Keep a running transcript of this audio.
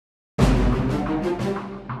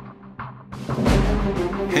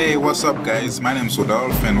Hey, what's up guys, my name is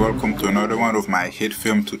Rodolphe and welcome to another one of my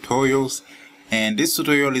Hitfilm tutorials. And this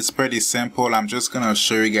tutorial is pretty simple. I'm just gonna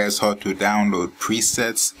show you guys how to download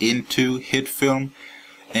presets into Hitfilm.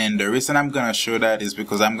 And the reason I'm gonna show that is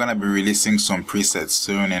because I'm gonna be releasing some presets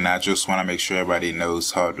soon and I just wanna make sure everybody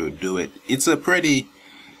knows how to do it. It's a pretty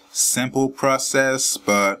simple process,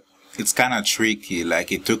 but it's kind of tricky.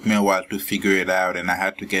 Like, it took me a while to figure it out and I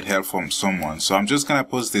had to get help from someone. So I'm just gonna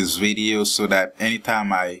post this video so that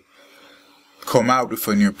anytime I come out with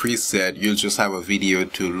a new preset, you'll just have a video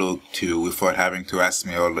to look to without having to ask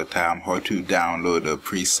me all the time how to download a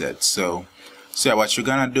preset. So yeah, what you're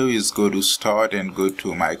gonna do is go to start and go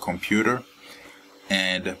to my computer,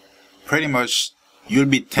 and pretty much you'll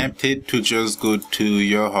be tempted to just go to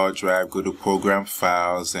your hard drive, go to program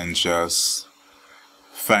files and just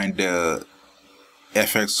find the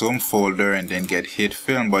FX Home folder and then get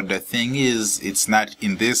Hitfilm. But the thing is, it's not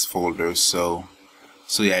in this folder, so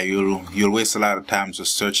yeah, you'll waste a lot of time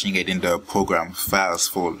just searching it in the program files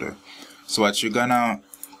folder. So what you're gonna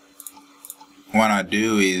wanna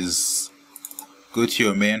do is go to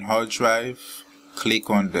your main hard drive,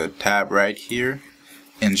 click on the tab right here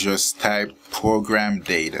and just type program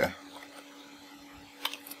data,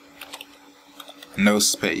 no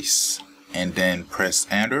space, and then press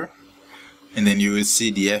enter, and then you will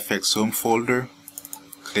see the FX Home folder.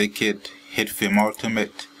 Click it, Hitfilm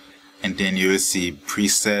Ultimate, and then you will see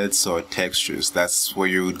presets or textures. That's where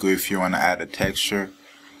you would go if you want to add a texture.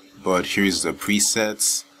 But here's the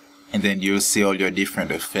presets, and then you'll see all your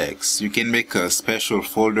different effects. You can make a special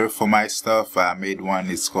folder for my stuff. I made one,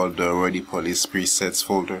 it's called the Rodolphe presets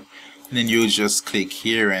folder. And then you just click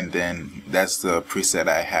here, and then that's the preset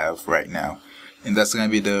I have right now. And that's gonna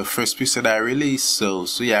be the first preset I release. So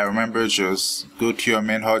yeah, remember, just go to your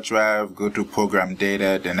main hard drive, go to program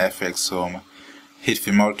data, then FX Home,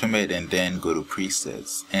 Hitfilm Ultimate, and then go to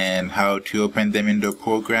presets. And how to open them in the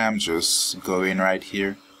program, just go in right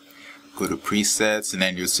here, go to presets, and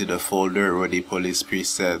then you see the folder Rodolphe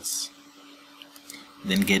presets.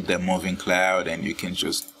 Then get the moving cloud and you can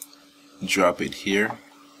just drop it here.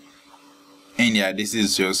 And yeah, this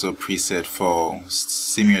is just a preset for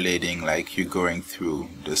simulating like you're going through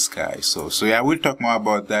the sky. So yeah, we'll talk more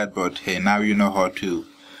about that, but hey, now you know how to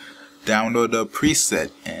download a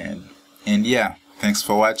preset. And yeah, thanks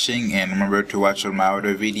for watching, and remember to watch all my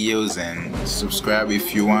other videos and subscribe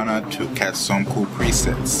if you wanna to catch some cool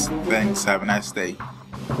presets. Thanks, have a nice day.